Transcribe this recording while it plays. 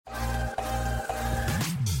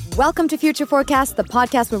Welcome to Future Forecast, the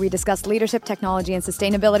podcast where we discuss leadership, technology, and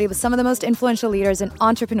sustainability with some of the most influential leaders and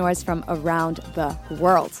entrepreneurs from around the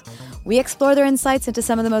world. We explore their insights into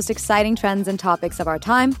some of the most exciting trends and topics of our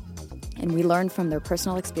time, and we learn from their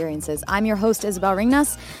personal experiences. I'm your host, Isabel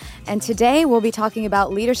Ringnas, and today we'll be talking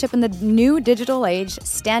about leadership in the new digital age,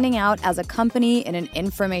 standing out as a company in an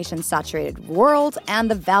information-saturated world,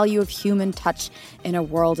 and the value of human touch in a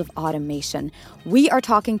world of automation. We are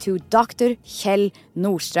talking to Dr. Kjell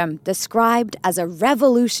Nordström, described as a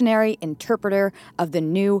revolutionary interpreter of the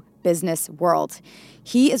new business world.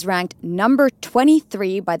 He is ranked number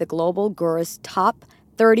 23 by the Global Guru's top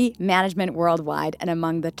 30 management worldwide and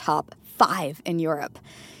among the top 5 in Europe.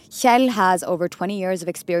 Kjell has over 20 years of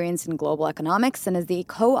experience in global economics and is the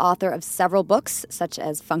co-author of several books such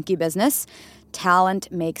as Funky Business,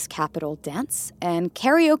 Talent Makes Capital Dance, and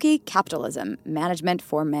Karaoke Capitalism, Management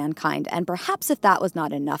for Mankind. And perhaps if that was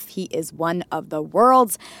not enough, he is one of the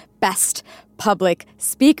world's best public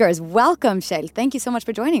speakers. Welcome, Kjell. Thank you so much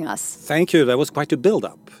for joining us. Thank you. That was quite a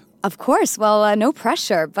build-up. Of course. Well, no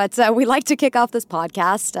pressure, but we like to kick off this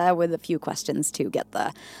podcast with a few questions to get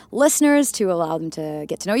the listeners, to allow them to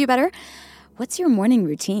get to know you better. What's your morning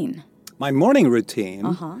routine? My morning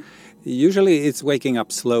routine? Usually it's waking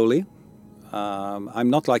up slowly.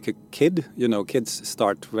 I'm not like a kid. You know, kids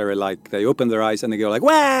start very they open their eyes and they go like,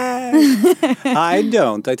 wah! I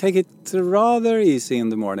don't. I take it rather easy in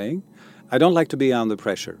the morning. I don't like to be under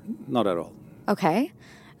pressure. Not at all. Okay.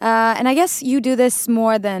 And I guess you do this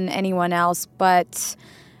more than anyone else, but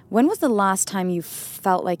when was the last time you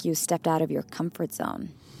felt like you stepped out of your comfort zone?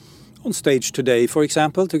 On stage today, for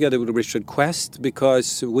example, together with Richard Quest,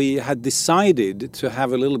 because we had decided to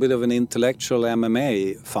have a little bit of an intellectual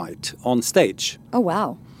MMA fight on stage. Oh,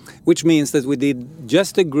 wow. Which means that we did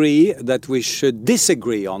just agree that we should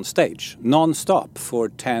disagree on stage, non-stop, for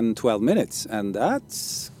 10, 12 minutes. And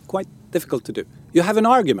that's quite difficult to do. You have an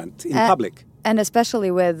argument in public. And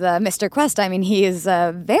especially with Mr. Quest, I mean, he is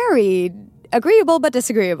very agreeable but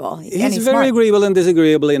disagreeable. He's very agreeable and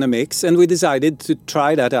disagreeable in a mix, and we decided to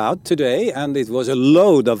try that out today, and it was a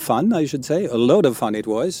load of fun, I should say. A load of fun it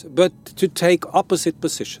was, but to take opposite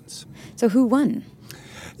positions. So who won?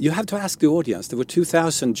 You have to ask the audience. There were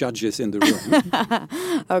 2,000 judges in the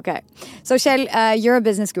room. Okay. So, Kjell, you're a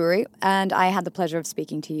business guru, and I had the pleasure of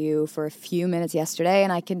speaking to you for a few minutes yesterday,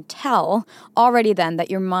 and I can tell already then that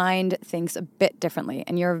your mind thinks a bit differently,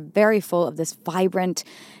 and you're very full of this vibrant,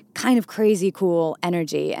 kind of crazy cool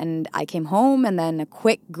energy. And I came home and then a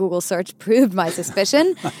quick Google search proved my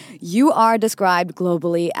suspicion. You are described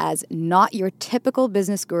globally as not your typical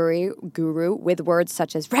business guru with words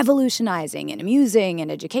such as revolutionizing and amusing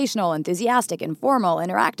and educational, enthusiastic, informal,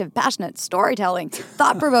 interactive, passionate, storytelling,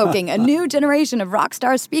 thought-provoking, a new generation of rock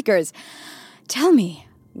star speakers. Tell me,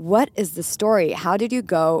 what is the story? How did you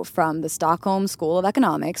go from the Stockholm School of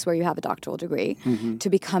Economics, where you have a doctoral degree, to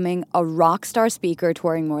becoming a rock star speaker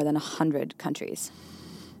touring more than 100 countries?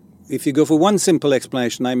 If you go for one simple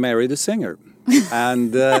explanation, I married a singer.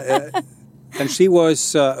 And she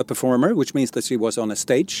was a performer, which means that she was on a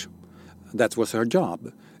stage. That was her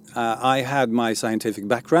job. I had my scientific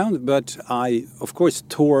background, but I, of course,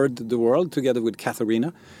 toured the world together with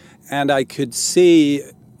Katharina. And I could see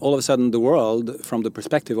all of a sudden the world from the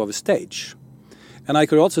perspective of a stage. And I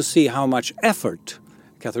could also see how much effort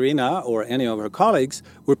Katharina or any of her colleagues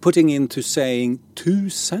were putting into saying 2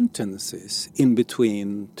 sentences in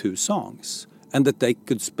between 2 songs. And that they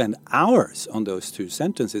could spend hours on those 2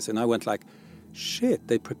 sentences. And I went like, shit,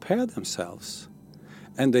 they prepare themselves.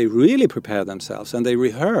 And they really prepare themselves. And they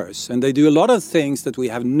rehearse. And they do a lot of things that we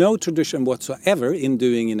have no tradition whatsoever in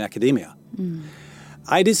doing in academia.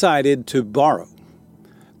 I decided to borrow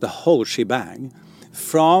the whole shebang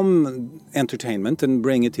from entertainment and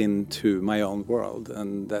bring it into my own world,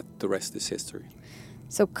 and that the rest is history.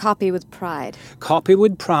 So copy with pride. Copy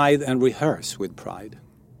with pride and rehearse with pride.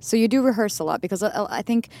 So you do rehearse a lot, because I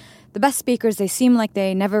think the best speakers, they seem like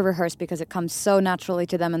they never rehearse because it comes so naturally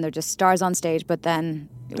to them and they're just stars on stage, but then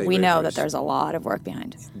we know that there's a lot of work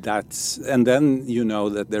behind. And then you know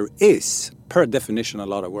that there is, per definition, a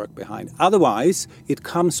lot of work behind. Otherwise, it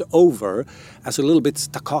comes over as a little bit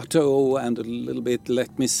staccato and a little bit,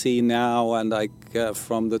 let me see now, and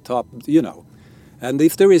from the top, you know. And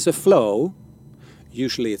if there is a flow,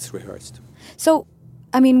 usually it's rehearsed. So,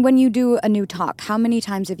 I mean, when you do a new talk, how many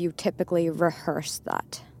times have you typically rehearsed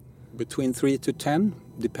that? Between 3 to 10,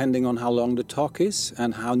 depending on how long the talk is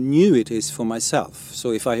and how new it is for myself.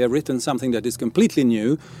 So if I have written something that is completely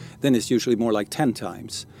new, then it's usually more like 10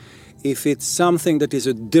 times. If it's something that is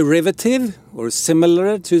a derivative or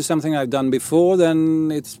similar to something I've done before, then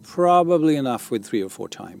it's probably enough with 3 or 4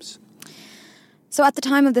 times. So at the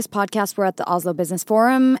time of this podcast, we're at the Oslo Business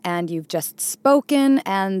Forum, and you've just spoken,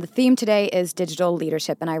 and the theme today is digital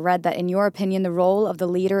leadership. And I read that, in your opinion, the role of the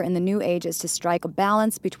leader in the new age is to strike a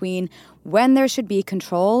balance between when there should be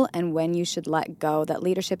control and when you should let go, that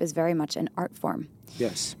leadership is very much an art form.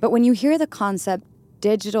 Yes. But when you hear the concept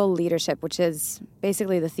digital leadership, which is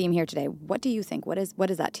basically the theme here today, what do you think? What is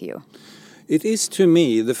that to you? It is, to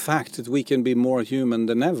me, the fact that we can be more human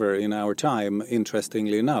than ever in our time,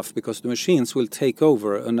 interestingly enough, because the machines will take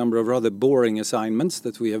over a number of rather boring assignments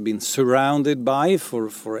that we have been surrounded by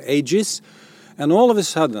for ages. And all of a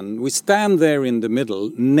sudden, we stand there in the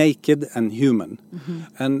middle, naked and human.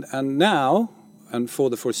 Mm-hmm. And now, and for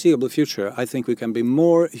the foreseeable future, I think we can be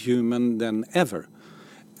more human than ever.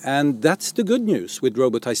 And that's the good news with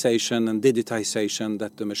robotization and digitization,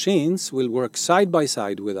 that the machines will work side by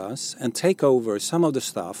side with us and take over some of the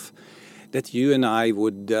stuff that you and I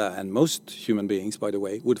would, and most human beings, by the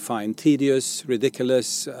way, would find tedious,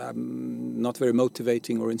 ridiculous, not very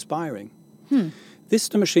motivating or inspiring. This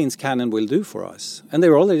the machines can and will do for us. And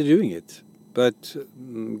they're already doing it. But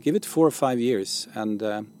give it 4 or 5 years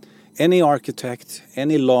and any architect,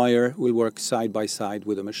 any lawyer will work side by side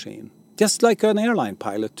with a machine. Just like an airline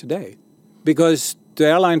pilot today. Because the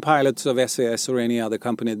airline pilots of SAS or any other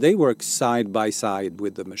company, they work side by side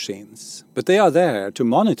with the machines. But they are there to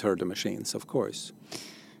monitor the machines, of course.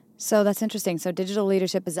 So that's interesting. So digital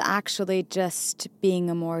leadership is actually just being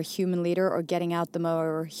a more human leader or getting out the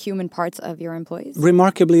more human parts of your employees?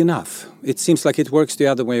 Remarkably enough, it seems like it works the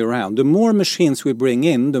other way around. The more machines we bring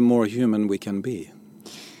in, the more human we can be.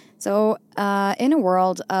 So in a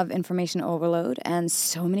world of information overload and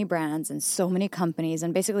so many brands and so many companies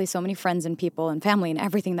and basically so many friends and people and family and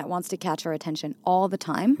everything that wants to catch our attention all the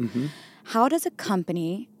time, how does a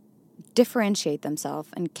company differentiate themselves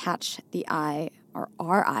and catch the eye, or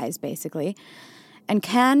our eyes basically? And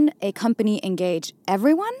can a company engage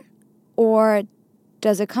everyone, or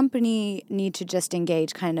does a company need to just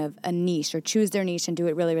engage kind of a niche or choose their niche and do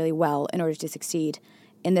it really, really well in order to succeed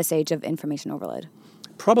in this age of information overload?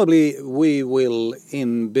 Probably we will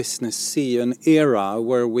in business see an era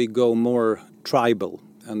where we go more tribal.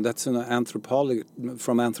 And that's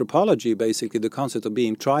from anthropology, basically, the concept of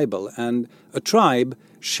being tribal. And a tribe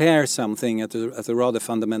shares something at a rather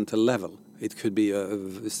fundamental level. It could be a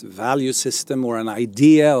value system or an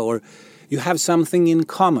idea, or you have something in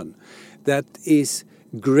common that is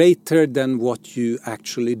greater than what you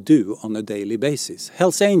actually do on a daily basis.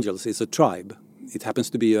 Hells Angels is a tribe. It happens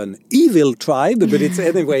to be an evil tribe, but it's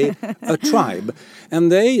anyway a tribe.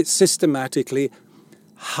 And they systematically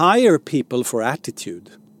hire people for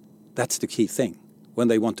attitude. That's the key thing. When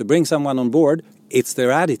they want to bring someone on board, it's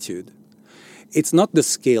their attitude. It's not the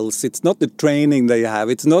skills, it's not the training they have,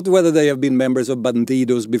 it's not whether they have been members of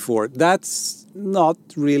Bandidos before. That's not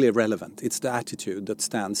really relevant. It's the attitude that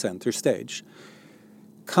stands center stage.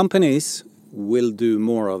 Companies will do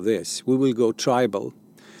more of this. We will go tribal.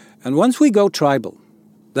 And once we go tribal,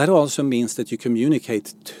 that also means that you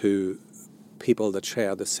communicate to people that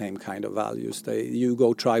share the same kind of values. You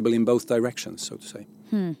go tribal in both directions, so to say.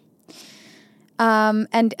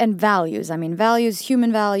 And values. I mean, values,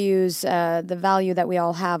 human values, the value that we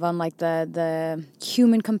all have on like the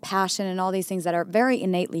human compassion and all these things that are very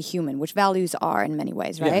innately human, which values are in many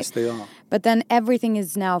ways, right? Yes, they are. But then everything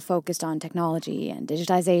is now focused on technology and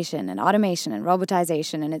digitization and automation and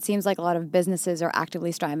robotization. And it seems like a lot of businesses are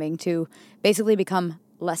actively striving to basically become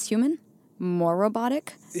less human, more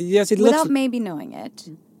robotic. Yes, without maybe knowing it.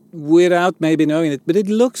 Without maybe knowing it, but it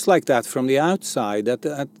looks like that from the outside. At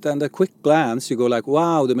a quick glance, you go like,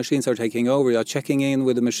 wow, the machines are taking over. You're checking in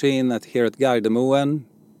with the machine here at Gardermoen,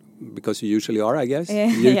 because you usually are, I guess.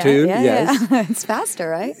 Yeah, you too? Yes. Yeah. It's faster,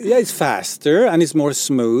 right? Yeah, it's faster and it's more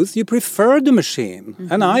smooth. You prefer the machine.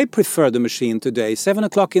 And I prefer the machine today. 7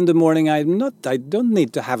 o'clock in the morning, I don't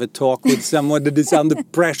need to have a talk with someone that is under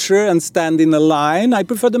pressure and stand in a line. I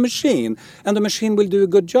prefer the machine. And the machine will do a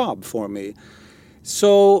good job for me.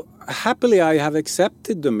 So happily I have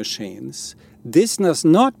accepted the machines. This does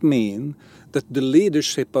not mean that the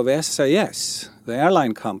leadership of SAS, the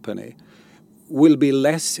airline company, will be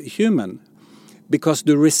less human, because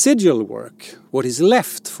the residual work, what is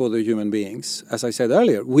left for the human beings, as I said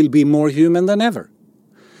earlier, will be more human than ever.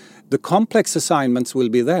 The complex assignments will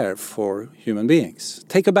be there for human beings.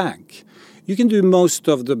 Take a bank. You can do most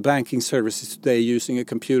of the banking services today using a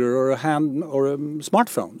computer or a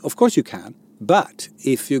smartphone. Of course you can. But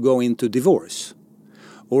if you go into divorce,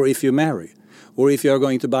 or if you marry, or if you are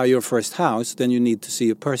going to buy your first house, then you need to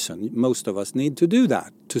see a person. Most of us need to do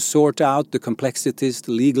that, to sort out the complexities,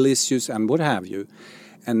 the legal issues, and what have you.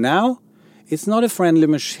 And now, It's not a friendly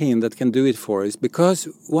machine that can do it for us, because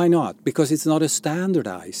why not? Because it's not a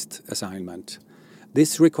standardized assignment.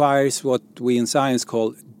 This requires what we in science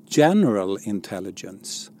call general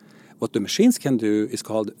intelligence. What the machines can do is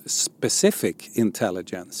called specific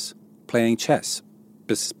intelligence, playing chess,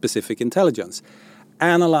 specific intelligence.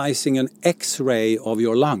 Analyzing an X-ray of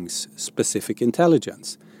your lungs, specific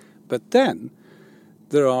intelligence. But then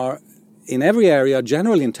there are, in every area,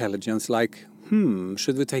 general intelligence like,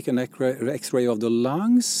 should we take an X-ray of the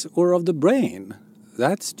lungs or of the brain?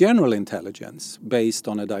 That's general intelligence based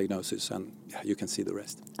on a diagnosis, and you can see the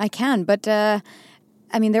rest. I can, but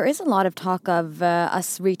there is a lot of talk of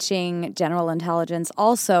us reaching general intelligence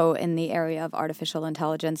also in the area of artificial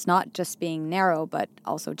intelligence, not just being narrow, but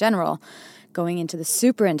also general, going into the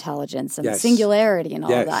superintelligence and the singularity and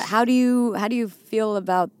all of that. How do you feel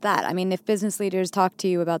about that? I mean, if business leaders talk to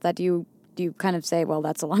you about that, do you kind of say, well,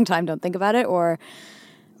 that's a long time, don't think about it, or?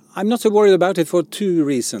 I'm not so worried about it for two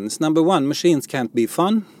reasons. Number one, machines can't be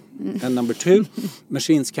fun. And number two,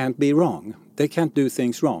 machines can't be wrong. They can't do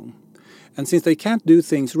things wrong. And since they can't do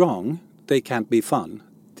things wrong, they can't be fun.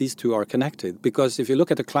 These two are connected. Because if you look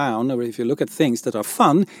at a clown or if you look at things that are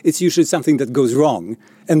fun, it's usually something that goes wrong.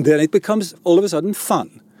 And then it becomes all of a sudden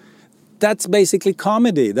fun. That's basically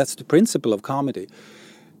comedy. That's the principle of comedy.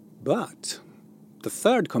 But the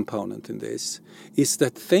third component in this is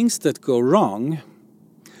that things that go wrong,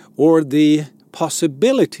 or the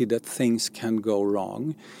possibility that things can go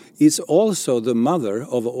wrong, is also the mother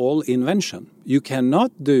of all invention. You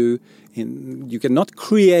cannot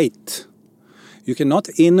create, you cannot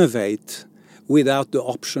innovate without the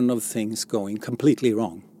option of things going completely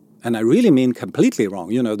wrong. And I really mean completely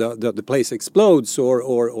wrong. You know, the place explodes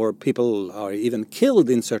or people are even killed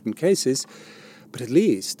in certain cases. But at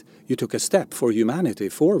least you took a step for humanity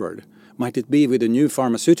forward. Might it be with a new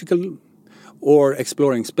pharmaceutical or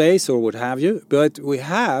exploring space or what have you? But we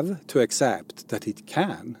have to accept that it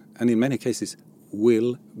can, and in many cases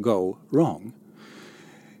will go wrong.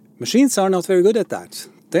 Machines are not very good at that.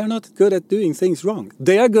 They're not good at doing things wrong.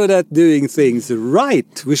 They are good at doing things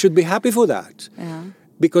right. We should be happy for that. Yeah.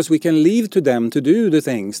 Because we can leave to them to do the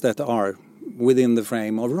things that are within the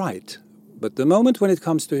frame of right. But the moment when it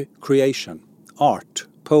comes to creation, art,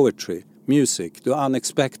 poetry, music, the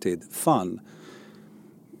unexpected, fun,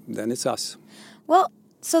 then it's us. Well,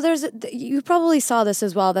 so you probably saw this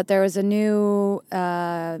as well, that there is a new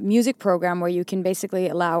music program where you can basically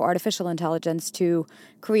allow artificial intelligence to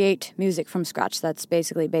create music from scratch. That's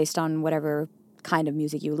basically based on whatever kind of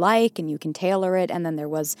music you like, and you can tailor it. And then there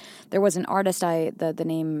was an artist, the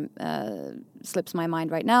name slips my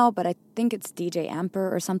mind right now, but I think it's DJ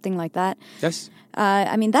Amper or something like that. Yes.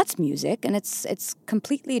 That's music, and it's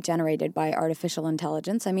completely generated by artificial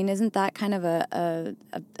intelligence. I mean, isn't that kind of a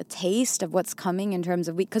taste of what's coming in terms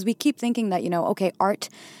of, because we keep thinking that, okay, art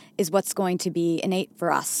is what's going to be innate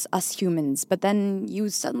for us humans, but then you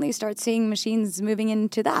suddenly start seeing machines moving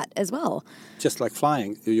into that as well. Just like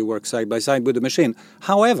flying, you work side by side with the machine.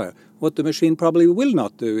 However, what the machine probably will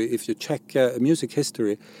not do, if you check music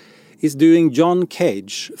history, is doing John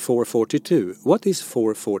Cage 442. What is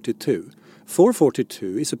 442?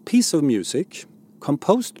 442 is a piece of music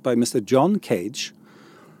composed by Mr. John Cage,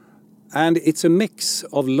 and it's a mix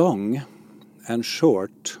of long and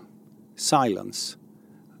short silence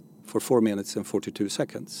for 4 minutes and 42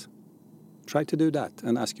 seconds. Try to do that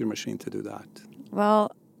and ask your machine to do that.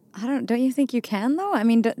 Well, don't you think you can, though? I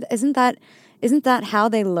mean, isn't that how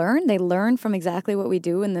they learn? They learn from exactly what we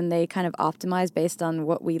do, and then they kind of optimize based on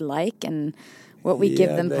what we like and what we give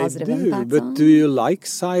them positive impacts on. But do you like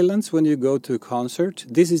silence when you go to a concert?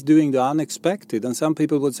 This is doing the unexpected, and some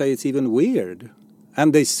people would say it's even weird.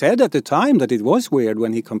 And they said at the time that it was weird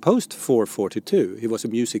when he composed 442. He was a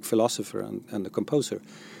music philosopher and a composer.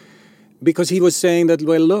 Because he was saying that,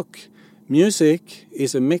 well, look, music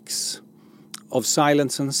is a mix of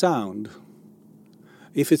silence and sound.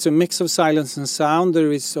 If it's a mix of silence and sound,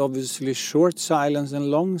 there is obviously short silence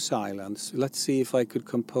and long silence. Let's see if I could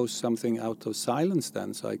compose something out of silence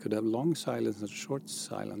then, so I could have long silence and short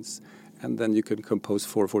silence, and then you could compose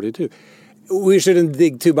 442. We shouldn't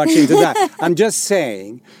dig too much into that. I'm just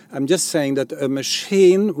saying that a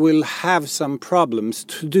machine will have some problems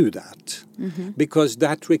to do that, because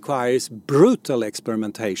that requires brutal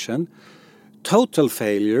experimentation, total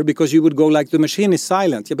failure, because you would go like, the machine is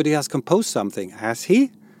silent. Yeah, but he has composed something. Has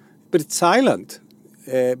he? But it's silent.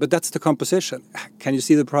 But that's the composition. Can you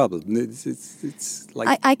see the problem? It's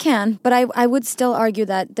like I can, but I would still argue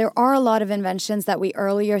that there are a lot of inventions that we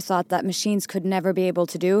earlier thought that machines could never be able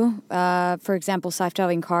to do. For example,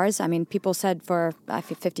 self-driving cars. I mean, people said for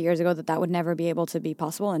 50 years ago that would never be able to be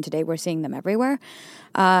possible, and today we're seeing them everywhere.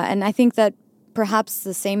 And I think that perhaps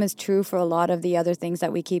the same is true for a lot of the other things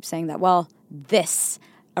that we keep saying that, well, this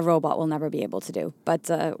a robot will never be able to do. But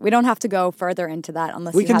we don't have to go further into that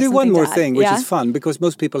unless we you can have do one more to add. thing, which is fun, because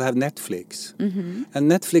most people have Netflix. Mm-hmm. And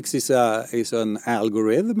Netflix is an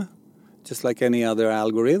algorithm, just like any other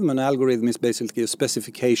algorithm. An algorithm is basically a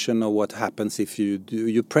specification of what happens if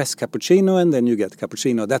you press cappuccino and then you get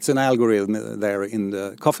cappuccino. That's an algorithm there in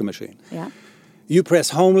the coffee machine. Yeah. You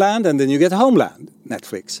press Homeland and then you get Homeland,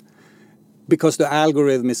 Netflix. Because the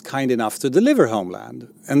algorithm is kind enough to deliver Homeland.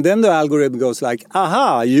 And then the algorithm goes like,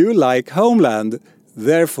 aha, you like Homeland,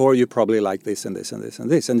 therefore you probably like this and this and this and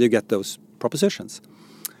this, and you get those propositions.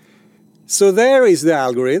 So there is the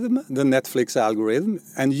algorithm, the Netflix algorithm,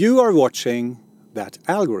 and you are watching that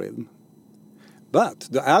algorithm. But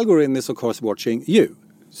the algorithm is, of course, watching you.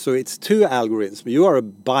 So it's two algorithms. You are a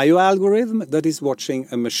bioalgorithm that is watching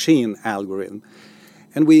a machine algorithm.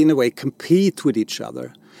 And we, in a way, compete with each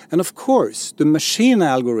other. And of course, the machine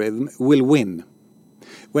algorithm will win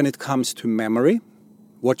when it comes to memory,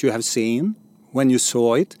 what you have seen, when you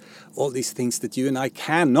saw it, all these things that you and I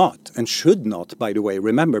cannot and should not, by the way,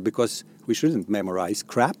 remember, because we shouldn't memorize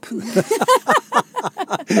crap.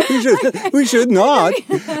 we should not.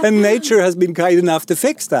 And nature has been kind enough to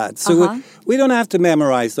fix that. So we don't have to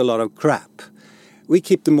memorize a lot of crap. We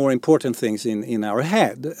keep the more important things in our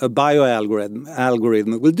head. A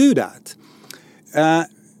bioalgorithm will do that.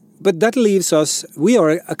 But that leaves us, we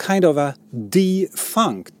are a kind of a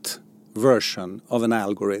defunct version of an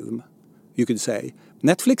algorithm, you could say.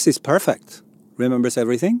 Netflix is perfect, remembers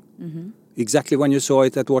everything. Mm-hmm. Exactly when you saw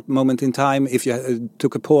it, at what moment in time, if you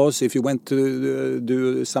took a pause, if you went to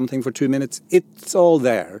do something for 2 minutes, it's all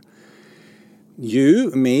there. You,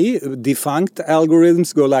 me, defunct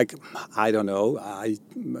algorithms go like, I don't know,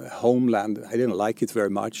 Homeland, I didn't like it very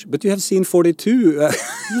much. But you have seen 42.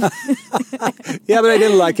 Yeah, but I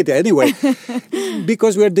didn't like it anyway.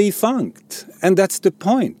 Because we're defunct. And that's the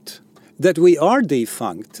point, that we are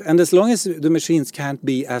defunct. And as long as the machines can't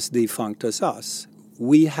be as defunct as us,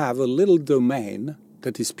 we have a little domain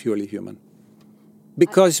that is purely human.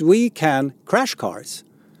 Because we can crash cars.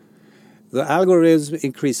 The algorithms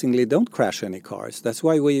increasingly don't crash any cars. That's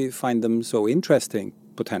why we find them so interesting,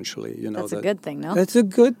 potentially. You know, that's a good thing, no? That's a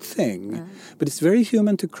good thing. But it's very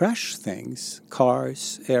human to crash things.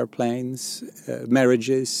 Cars, airplanes,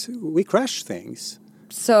 marriages. We crash things.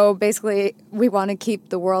 So basically, we want to keep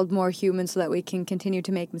the world more human so that we can continue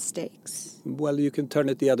to make mistakes. Well, you can turn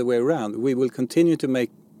it the other way around. We will continue to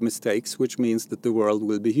make mistakes, which means that the world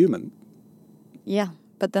will be human. Yeah,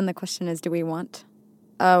 but then the question is, do we want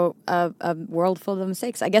a world full of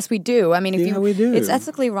mistakes? I guess we do. I mean, we do. It's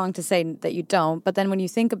ethically wrong to say that you don't. But then when you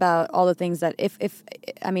think about all the things that,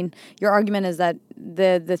 I mean, your argument is that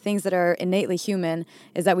the things that are innately human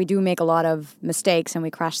is that we do make a lot of mistakes and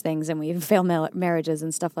we crash things and we fail marriages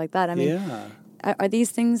and stuff like that. I mean, are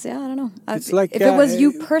these things? Yeah, I don't know. It's like, if it was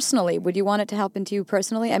you personally, would you want it to happen to you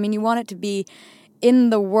personally? I mean, you want it to be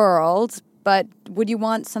in the world, but would you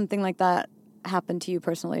want something like that happen to you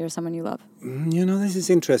personally or someone you love? You know, this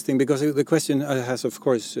is interesting because the question has, of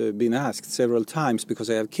course, been asked several times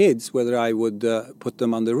because I have kids, whether I would put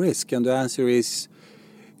them under risk. And the answer is,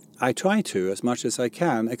 I try to, as much as I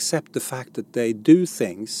can, accept the fact that they do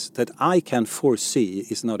things that I can foresee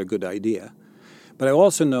is not a good idea. But I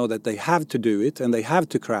also know that they have to do it and they have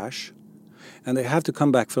to crash and they have to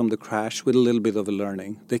come back from the crash with a little bit of a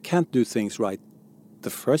learning. They can't do things right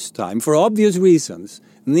the first time for obvious reasons,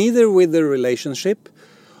 neither with their relationship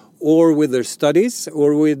or with their studies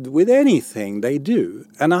or with anything they do.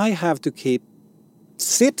 And I have to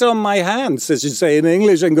sit on my hands, as you say in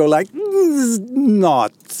English, and go like,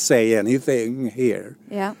 not say anything here.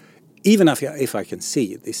 Yeah. Even if I can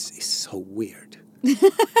see, this is so weird.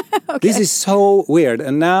 Okay. This is so weird.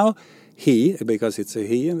 And now because it's a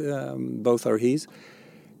he, both are he's,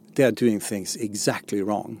 they are doing things exactly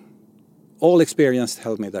wrong. All experience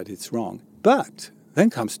tells me that it's wrong. But then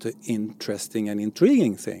comes the interesting and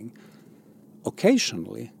intriguing thing.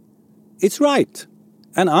 Occasionally, it's right.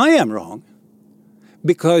 And I am wrong.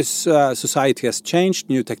 Because society has changed,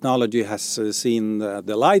 new technology has seen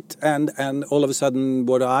the light, and all of a sudden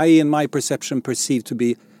what I, in my perception, perceive to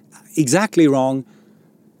be exactly wrong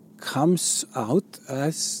comes out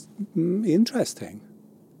as interesting.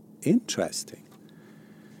 Interesting.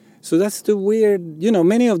 So that's the weird,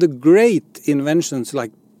 many of the great inventions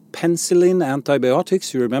like penicillin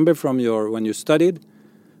antibiotics, you remember from when you studied?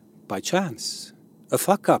 By chance. A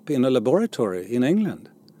fuck-up in a laboratory in England.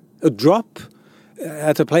 A drop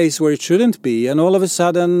at a place where it shouldn't be, and all of a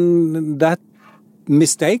sudden that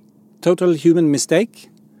mistake, total human mistake,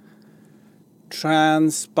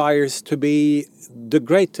 transpires to be the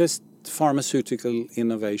greatest pharmaceutical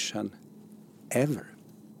innovation ever.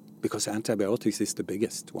 Because antibiotics is the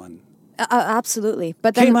biggest one. Absolutely.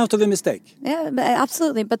 But then, came out of a mistake. Yeah,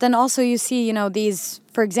 absolutely. But then also you see, these,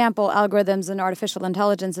 for example, algorithms and artificial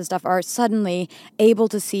intelligence and stuff are suddenly able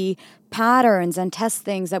to see patterns and test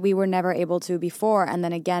things that we were never able to before, and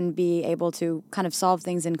then again be able to kind of solve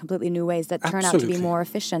things in completely new ways that turn out to be more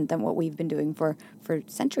efficient than what we've been doing for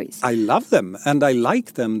centuries. I love them and I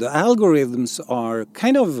like them. The algorithms are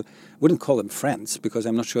kind of, wouldn't call them friends, because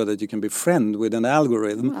I'm not sure that you can be friend with an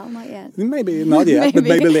algorithm. Well, not yet. Maybe not yet, but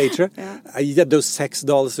maybe later. Yeah. You get those sex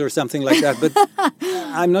dolls or something like that. But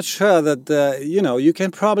I'm not sure that, you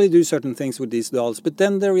can probably do certain things with these dolls. But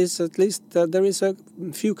then there is at least, there is a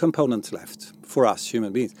few components left for us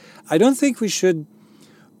human beings. I don't think we should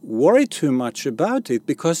worry too much about it,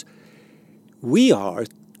 because we are,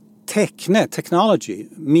 technology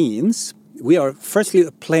means we are firstly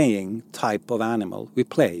a playing type of animal. We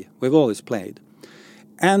play. We've always played.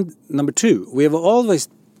 And number two, we have always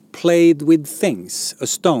played with things, a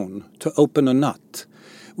stone to open a nut.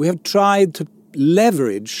 We have tried to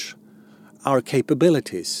leverage our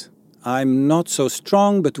capabilities. I'm not so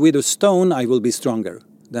strong, but with a stone I will be stronger.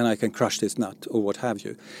 Then I can crush this nut or what have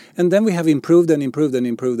you. And then we have improved and improved and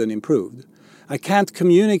improved and improved. I can't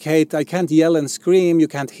communicate, I can't yell and scream, you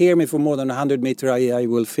can't hear me for more than 100 meters, I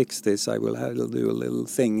will fix this, I'll do a little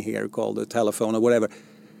thing here called a telephone or whatever.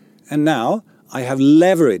 And now I have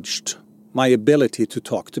leveraged my ability to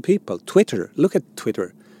talk to people. Twitter, look at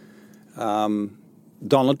Twitter.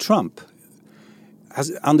 Donald Trump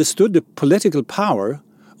has understood the political power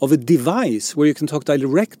of a device where you can talk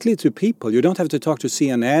directly to people. You don't have to talk to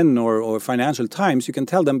CNN or Financial Times. You can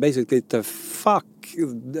tell them basically to fuck,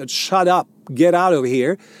 shut up, get out of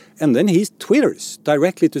here. And then he twitters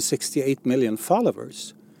directly to 68 million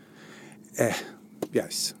followers.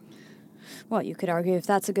 Yes. Well, you could argue if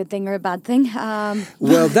that's a good thing or a bad thing.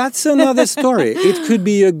 Well, that's another story. It could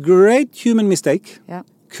be a great human mistake. Yeah.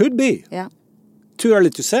 Could be. Yeah. Too early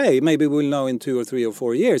to say. Maybe we'll know in 2 or 3 or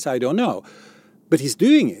 4 years. I don't know. But he's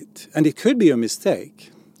doing it, and it could be a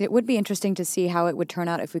mistake. It would be interesting to see how it would turn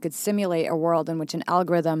out if we could simulate a world in which an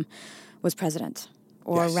algorithm was president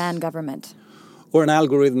or ran government. Or an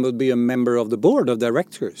algorithm would be a member of the board of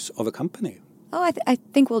directors of a company. Oh, I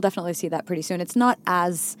think we'll definitely see that pretty soon. It's not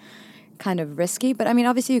as kind of risky, but I mean,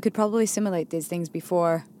 obviously you could probably simulate these things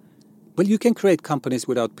before. Well, you can create companies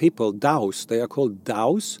without people, DAOs. They are called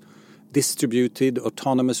DAOs, Distributed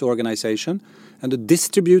Autonomous Organization. And a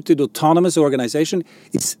distributed autonomous organization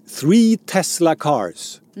is 3 Tesla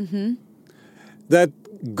cars that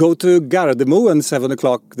go to Gardermoen at 7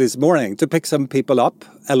 o'clock this morning to pick some people up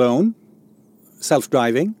alone,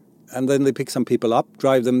 self-driving. And then they pick some people up,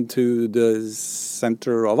 drive them to the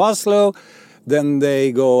center of Oslo. Then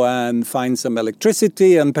they go and find some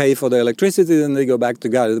electricity and pay for the electricity. Then they go back to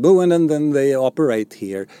Gardermoen and then they operate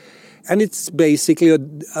here. And it's basically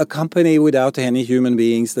a company without any human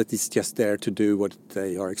beings that is just there to do what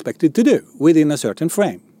they are expected to do within a certain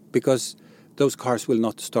frame. Because those cars will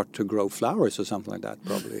not start to grow flowers or something like that,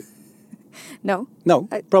 probably. No. No,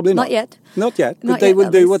 probably not. Not yet. Not yet. Not but they yet, will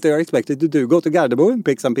at do least. what they are expected to do. Go to Gardermoen,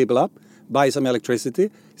 pick some people up, buy some electricity,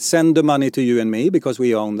 send the money to you and me because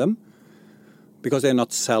we own them. Because they're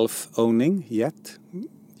not self-owning yet.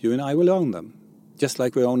 You and I will own them. Just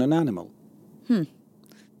like we own an animal.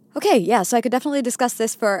 Okay, yeah, so I could definitely discuss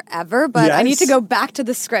this forever, but I need to Yes. go back to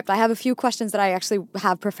the script. I have a few questions that I actually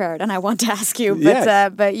have prepared and I want to ask you, but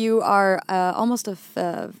Yes. but you are almost a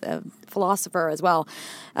philosopher as well.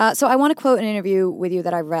 So I want to quote an interview with you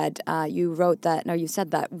that I read. You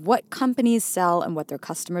said that what companies sell and what their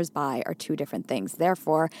customers buy are two different things.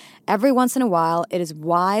 Therefore, every once in a while, it is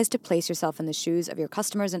wise to place yourself in the shoes of your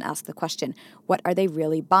customers and ask the question, what are they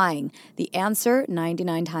really buying? The answer,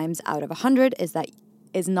 99 times out of 100,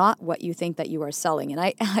 is not what you think that you are selling. And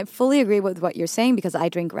I fully agree with what you're saying because I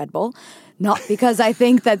drink Red Bull. Not because I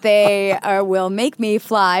think that they will make me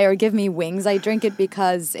fly or give me wings. I drink it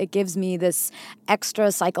because it gives me this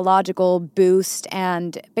extra psychological boost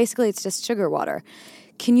and basically it's just sugar water.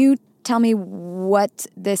 Can you tell me what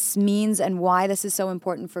this means and why this is so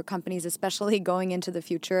important for companies, especially going into the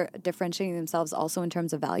future, differentiating themselves also in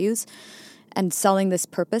terms of values and selling this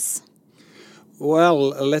purpose? Well,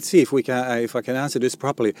 let's see if I can answer this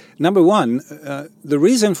properly. Number one, the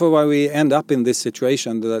reason for why we end up in this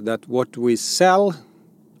situation that what we sell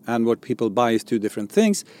and what people buy is two different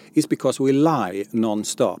things, is because we lie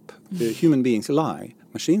non-stop. Human beings lie.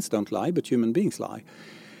 Machines don't lie, but human beings lie.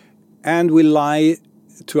 And we lie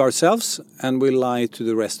to ourselves, and we lie to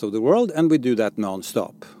the rest of the world, and we do that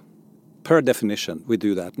non-stop. Per definition, we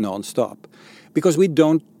do that non-stop. Because we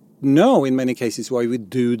don't know, in many cases, why we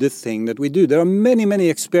do the thing that we do. There are many, many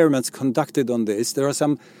experiments conducted on this. There are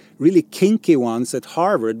some really kinky ones at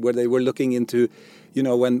Harvard where they were looking into,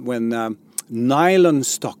 when nylon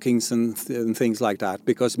stockings and things like that,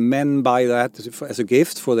 because men buy that as a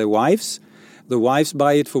gift for their wives. The wives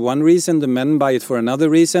buy it for one reason, the men buy it for another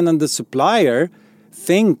reason, and the supplier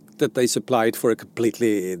think that they supply it for a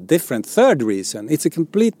completely different third reason. It's a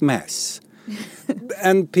complete mess.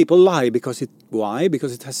 And people lie because why?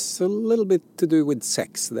 Because it has a little bit to do with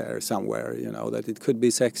sex there somewhere, that it could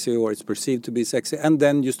be sexy or it's perceived to be sexy, and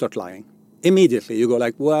then you start lying. Immediately you go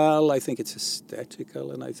like, well, I think it's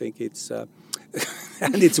aesthetical, and I think it's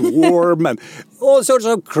and it's warm, and all sorts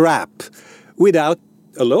of crap,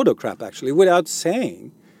 a load of crap actually, without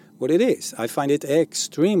saying what it is. I find it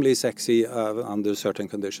extremely sexy under certain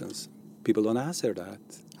conditions. People don't answer that.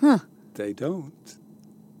 Huh. They don't.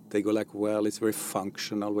 They go like, well, it's very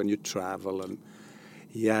functional when you travel, and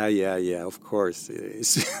yeah, of course it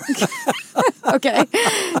is. Okay.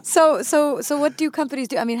 So what do companies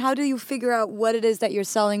do? I mean, how do you figure out what it is that you're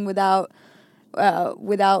selling without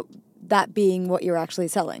that being what you're actually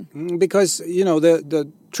selling? Because,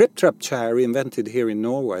 the Trip-Trap chair invented here in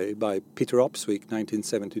Norway by Peter Opsvik,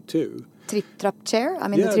 1972. Trip-Trap chair? I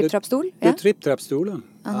mean, the Trip-Trap-stol? The Trip-Trap-stolen,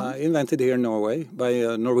 invented here in Norway by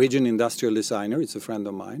a Norwegian industrial designer. It's a friend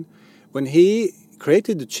of mine. When he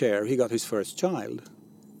created the chair, he got his first child.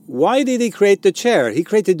 Why did he create the chair? He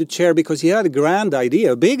created the chair because he had a grand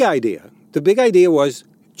idea, a big idea. The big idea was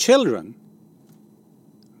children,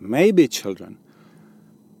 maybe children,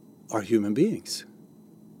 are human beings.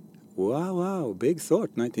 Wow, big thought,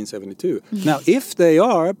 1972. Now, if they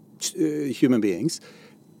are human beings,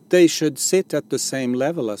 they should sit at the same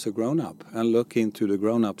level as a grown-up and look into the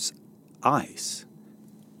grown-up's eyes,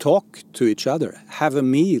 talk to each other, have a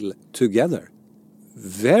meal together.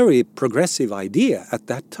 Very progressive idea at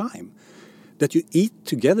that time, that you eat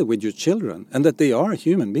together with your children and that they are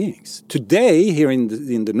human beings. Today, here in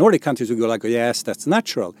the Nordic countries, we go like, yes, that's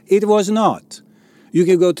natural. It was not. You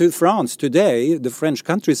can go to France today, the French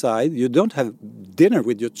countryside, you don't have dinner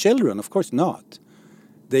with your children, of course not.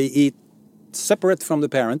 They eat separate from the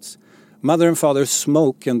parents. Mother and father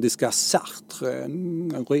smoke and discuss Sartre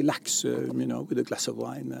and relax, with a glass of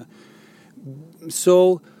wine.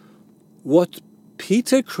 So what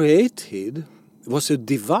Peter created was a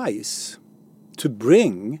device to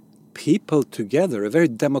bring people together, a very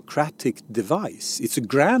democratic device. It's a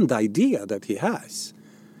grand idea that he has.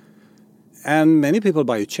 And many people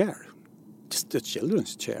buy a chair, just a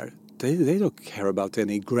children's chair. They don't care about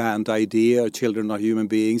any grand idea, children are human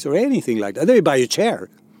beings, or anything like that. They buy a chair.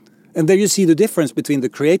 And there you see the difference between the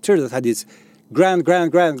creator that had this grand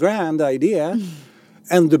idea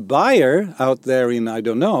and the buyer out there in,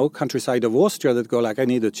 countryside of Austria that go like, I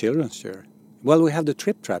need a children's chair. Well, we have the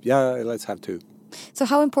Trip-Trap. Yeah, let's have two. So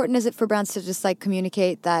how important is it for brands to just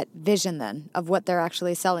communicate that vision then of what they're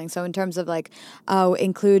actually selling? So in terms of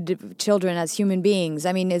include children as human beings,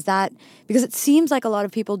 I mean, is that because it seems like a lot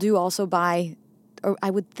of people do also buy, or I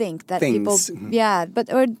would think that things. people,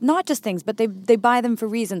 or not just things, but they buy them for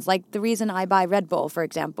reasons. Like the reason I buy Red Bull, for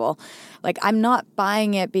example, I'm not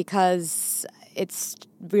buying it because it's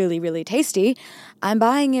really, really tasty. I'm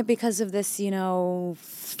buying it because of this,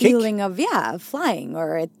 feeling of, flying,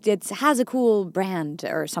 or it has a cool brand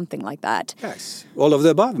or something like that. Yes, all of the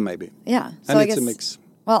above, maybe. Yeah. So and it's a mix.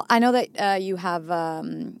 Well, I know that you have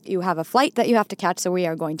a flight that you have to catch, so we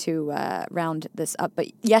are going to round this up. But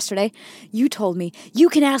yesterday, you told me you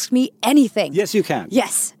can ask me anything. Yes, you can.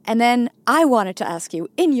 Yes. And then I wanted to ask you,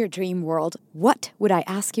 in your dream world, what would I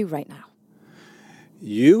ask you right now?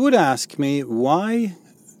 You would ask me why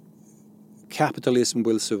capitalism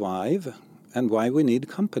will survive and why we need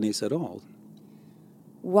companies at all.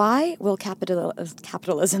 Why will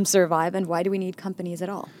capitalism survive and why do we need companies at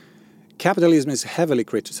all? Capitalism is heavily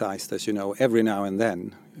criticized, as you know, every now and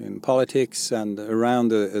then in politics and around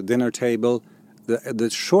the dinner table. The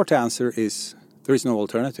short answer is there is no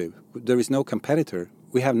alternative. There is no competitor.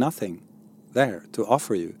 We have nothing there to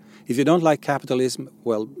offer you. If you don't like capitalism,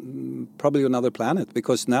 well, probably another planet,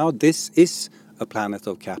 because now this is a planet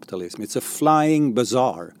of capitalism. It's a flying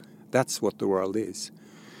bazaar. That's what the world is.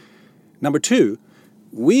 Number two,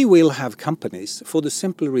 we will have companies for the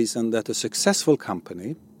simple reason that a successful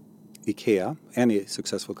company, IKEA, any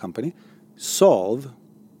successful company, solve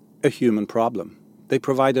a human problem. They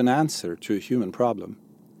provide an answer to a human problem.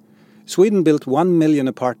 Sweden built 1 million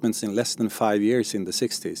apartments in less than 5 years in the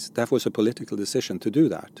 60s. That was a political decision to do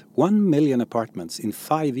that. 1 million apartments in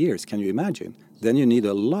 5 years, can you imagine? Then you need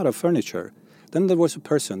a lot of furniture. Then there was a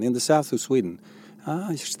person in the south of Sweden.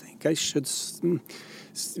 I think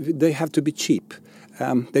they have to be cheap.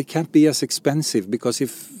 They can't be as expensive, because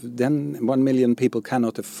if then 1 million people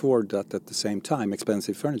cannot afford that at the same time,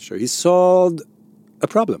 expensive furniture. He solved a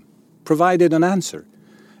problem, provided an answer,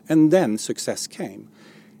 and then success came.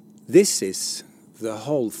 This is the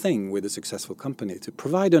whole thing with a successful company, to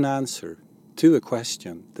provide an answer to a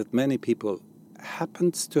question that many people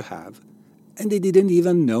happened to have, and they didn't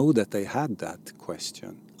even know that they had that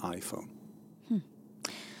question, iPhone.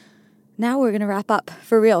 Now we're going to wrap up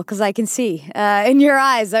for real, because I can see in your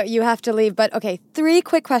eyes that you have to leave. But okay, 3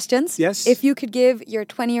 quick questions. Yes. If you could give your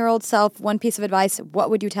 20-year-old self one piece of advice, what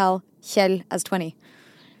would you tell Kjell as 20?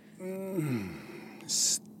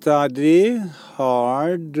 Study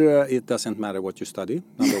hard. It doesn't matter what you study,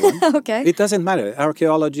 number one. Okay. It doesn't matter.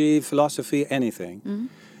 Archaeology, philosophy, anything.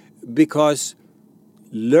 Mm-hmm. Because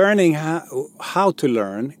learning how to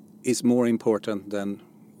learn is more important than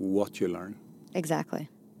what you learn. Exactly.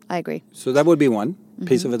 I agree. So that would be one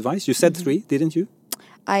piece of advice. You said 3, didn't you?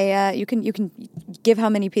 You can give how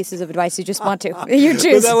many pieces of advice you just want to. You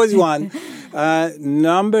choose. That was one.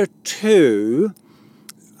 Number 2,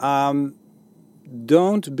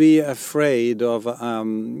 don't be afraid of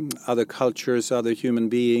other cultures, other human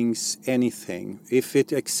beings, anything. If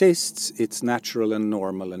it exists, it's natural and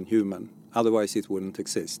normal and human. Otherwise, it wouldn't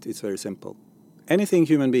exist. It's very simple. Anything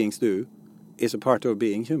human beings do is a part of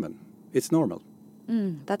being human. It's normal.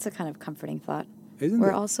 That's a kind of comforting thought. Isn't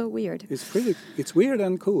We're it? all so weird. It's weird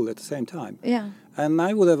and cool at the same time. Yeah. And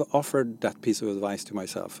I would have offered that piece of advice to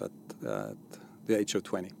myself at the age of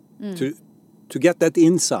 20. To get that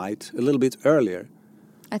insight a little bit earlier.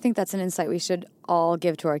 I think that's an insight we should all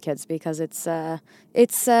give to our kids, because it's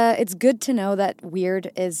good to know that weird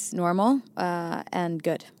is normal and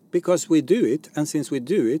good. Because we do it, and since we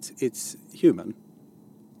do it, it's human.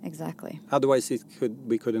 Exactly. Otherwise,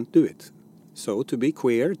 we couldn't do it. So to be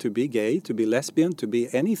queer, to be gay, to be lesbian, to be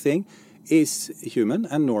anything is human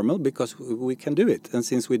and normal, because we can do it. And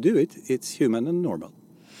since we do it, it's human and normal.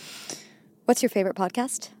 What's your favorite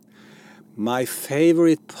podcast? My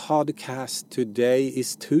favorite podcast today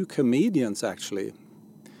is 2 comedians, actually.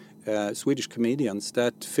 Swedish comedians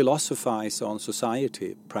that philosophize on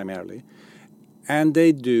society primarily. And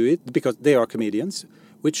they do it because they are comedians,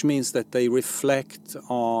 which means that they reflect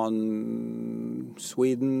on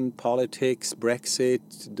Sweden, politics, Brexit,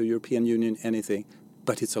 the European Union, anything.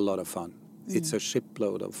 But it's a lot of fun. It's a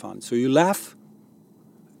shipload of fun. So you laugh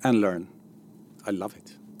and learn. I love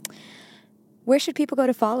it. Where should people go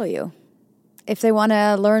to follow you? If they want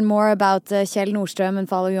to learn more about Kjell Nordström and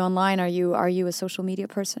follow you online, are you a social media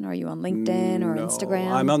person? Are you on LinkedIn or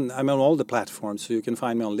Instagram? I'm on all the platforms. So you can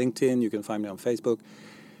find me on LinkedIn, you can find me on Facebook,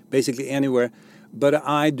 basically anywhere. But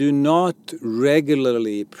I do not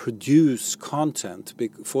regularly produce content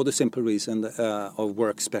for the simple reason of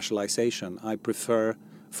work specialization. I prefer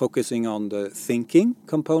focusing on the thinking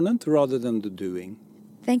component rather than the doing.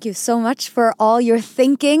 Thank you so much for all your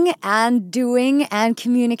thinking and doing and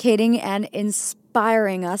communicating and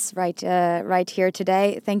inspiring us right here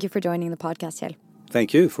today. Thank you for joining the podcast, Kjell.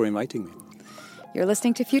 Thank you for inviting me. You're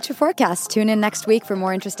listening to Future Forecast. Tune in next week for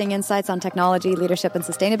more interesting insights on technology, leadership, and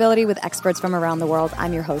sustainability with experts from around the world.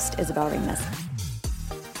 I'm your host, Isabel Ringnes.